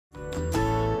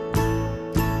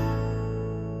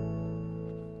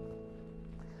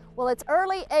Well, it's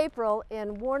early April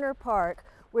in Warner Park,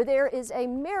 where there is a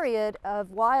myriad of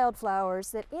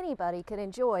wildflowers that anybody can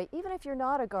enjoy, even if you're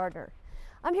not a gardener.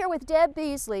 I'm here with Deb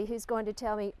Beasley, who's going to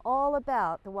tell me all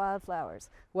about the wildflowers.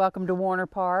 Welcome to Warner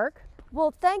Park.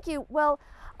 Well, thank you. Well,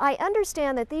 I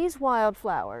understand that these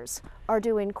wildflowers are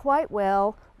doing quite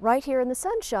well right here in the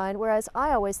sunshine, whereas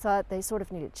I always thought they sort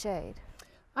of needed shade.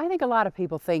 I think a lot of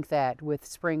people think that with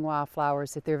spring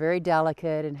wildflowers, that they're very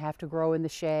delicate and have to grow in the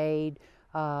shade,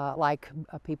 like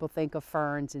people think of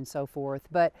ferns and so forth.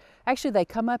 But actually they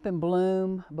come up and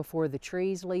bloom before the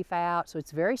trees leaf out, so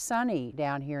it's very sunny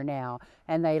down here now,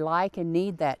 and they like and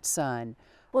need that sun.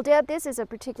 Well, Deb, this is a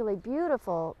particularly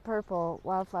beautiful purple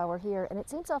wildflower here, and it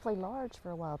seems awfully large for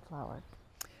a wildflower.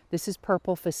 This is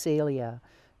purple Phacelia.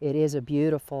 It is a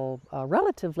beautiful,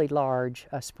 relatively large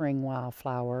spring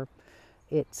wildflower.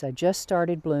 It's just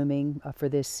started blooming for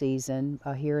this season.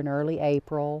 Here in early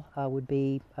April would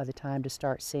be the time to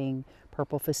start seeing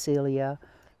purple Phacelia.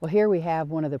 Well, here we have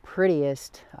one of the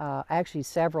prettiest, actually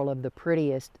several of the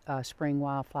prettiest spring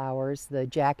wildflowers, the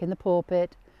Jack in the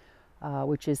Pulpit,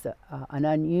 which is an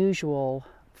unusual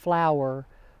flower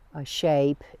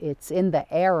shape. It's in the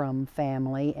arum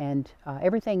family, and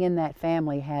everything in that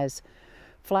family has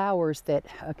flowers that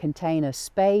contain a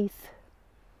spathe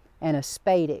and a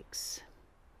spadix.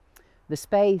 The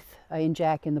spathe in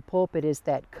Jack in the Pulpit is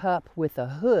that cup with a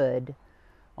hood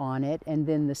on it, and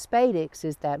then the spadix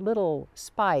is that little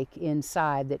spike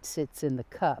inside that sits in the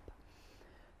cup.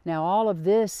 Now all of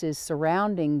this is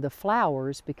surrounding the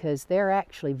flowers because they're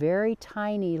actually very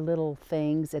tiny little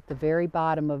things at the very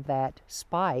bottom of that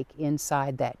spike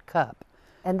inside that cup.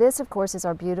 And this, of course, is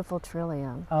our beautiful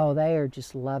trillium. Oh, they are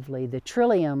just lovely. The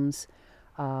trilliums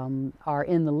are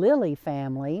in the lily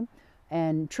family.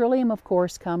 And trillium, of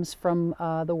course, comes from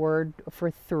the word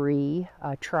for three,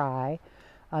 tri.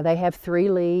 They have 3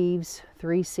 leaves,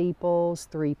 3 sepals,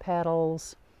 3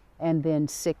 petals, and then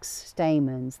 6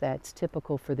 stamens. That's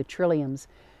typical for the trilliums.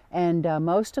 And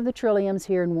most of the trilliums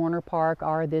here in Warner Park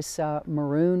are this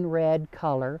maroon red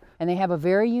color. And they have a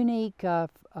very unique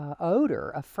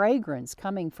odor, a fragrance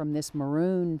coming from this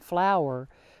maroon flower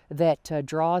that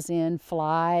draws in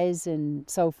flies and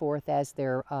so forth as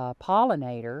their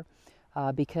pollinator.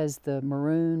 Because the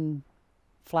maroon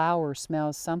flower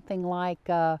smells something like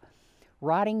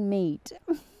rotting meat.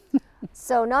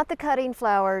 So not the cutting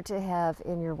flower to have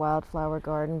in your wildflower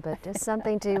garden, but just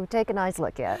something to take a nice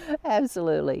look at.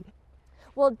 Absolutely.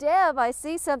 Well, Deb, I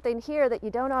see something here that you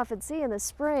don't often see in the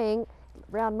spring.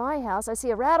 Around my house, I see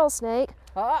a rattlesnake.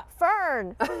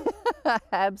 Fern!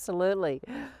 Absolutely.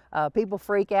 People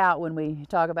freak out when we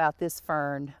talk about this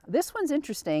fern. This one's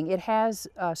interesting. It has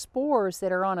spores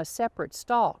that are on a separate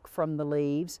stalk from the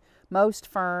leaves. Most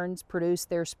ferns produce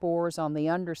their spores on the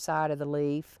underside of the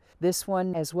leaf. This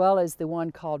one, as well as the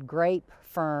one called grape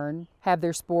fern, have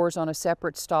their spores on a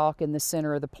separate stalk in the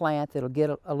center of the plant that'll get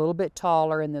a little bit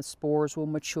taller, and the spores will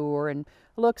mature and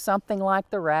look something like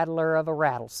the rattler of a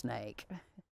rattlesnake.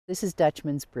 This is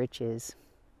Dutchman's breeches.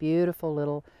 Beautiful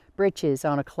little breeches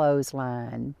on a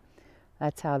clothesline.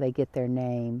 That's how they get their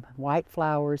name. White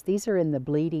flowers. These are in the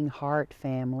bleeding heart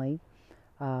family.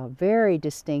 Very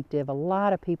distinctive. A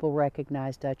lot of people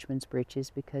recognize Dutchman's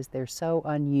breeches because they're so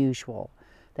unusual.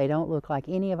 They don't look like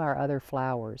any of our other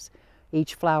flowers.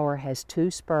 Each flower has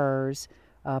 2 spurs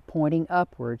pointing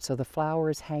upward, so the flower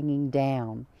is hanging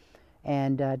down,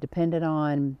 and dependent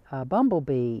on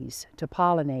bumblebees to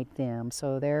pollinate them.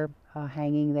 So they're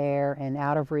hanging there and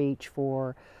out of reach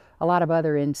for a lot of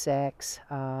other insects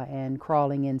and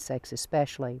crawling insects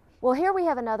especially. Well, here we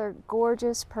have another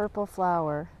gorgeous purple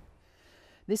flower.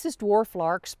 This is dwarf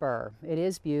larkspur. It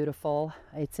is beautiful.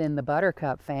 It's in the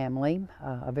buttercup family,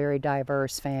 a very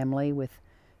diverse family with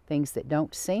things that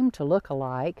don't seem to look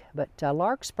alike. But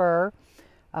larkspur,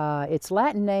 its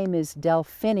Latin name is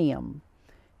delphinium,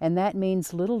 and that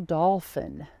means little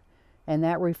dolphin. And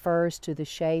that refers to the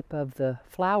shape of the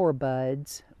flower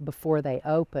buds before they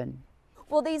open.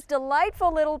 Well, these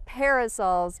delightful little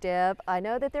parasols, Deb, I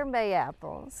know that they're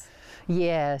Mayaples.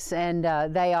 Yes, and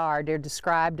they are. They're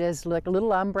described as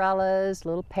little umbrellas,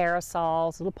 little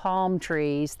parasols, little palm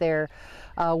trees. They're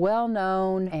well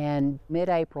known, and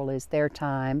mid-April is their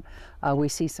time. We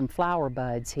see some flower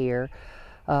buds here.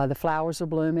 The flowers will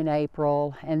bloom in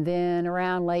April, and then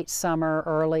around late summer,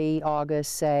 early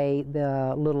August, say,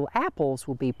 the little apples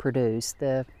will be produced.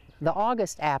 The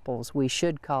August apples, we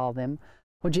should call them.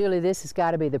 Well, Julie, this has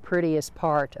got to be the prettiest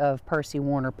part of Percy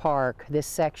Warner Park, this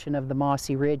section of the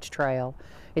Mossy Ridge Trail.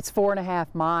 It's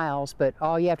 4.5 miles, but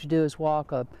all you have to do is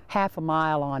walk a half a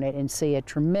mile on it and see a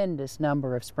tremendous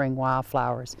number of spring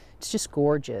wildflowers. It's just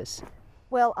gorgeous.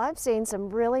 Well, I've seen some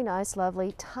really nice,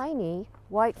 lovely, tiny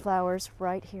white flowers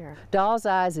right here. Doll's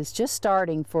Eyes is just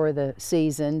starting for the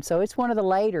season, so it's one of the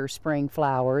later spring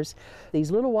flowers.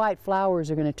 These little white flowers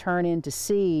are going to turn into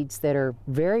seeds that are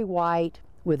very white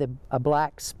with a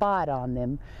black spot on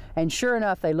them, and sure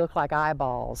enough they look like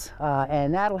eyeballs,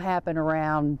 and that'll happen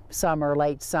around summer,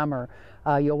 late summer.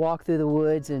 You'll walk through the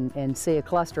woods and see a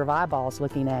cluster of eyeballs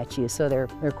looking at you, so they're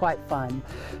quite fun.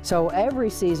 So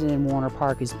every season in Warner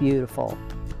Park is beautiful.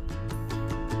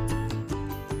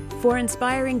 For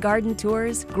inspiring garden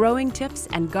tours, growing tips,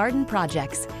 and garden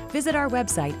projects, visit our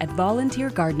website at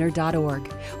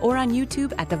volunteergardener.org or on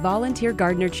YouTube at the Volunteer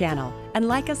Gardener channel, and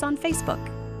like us on Facebook.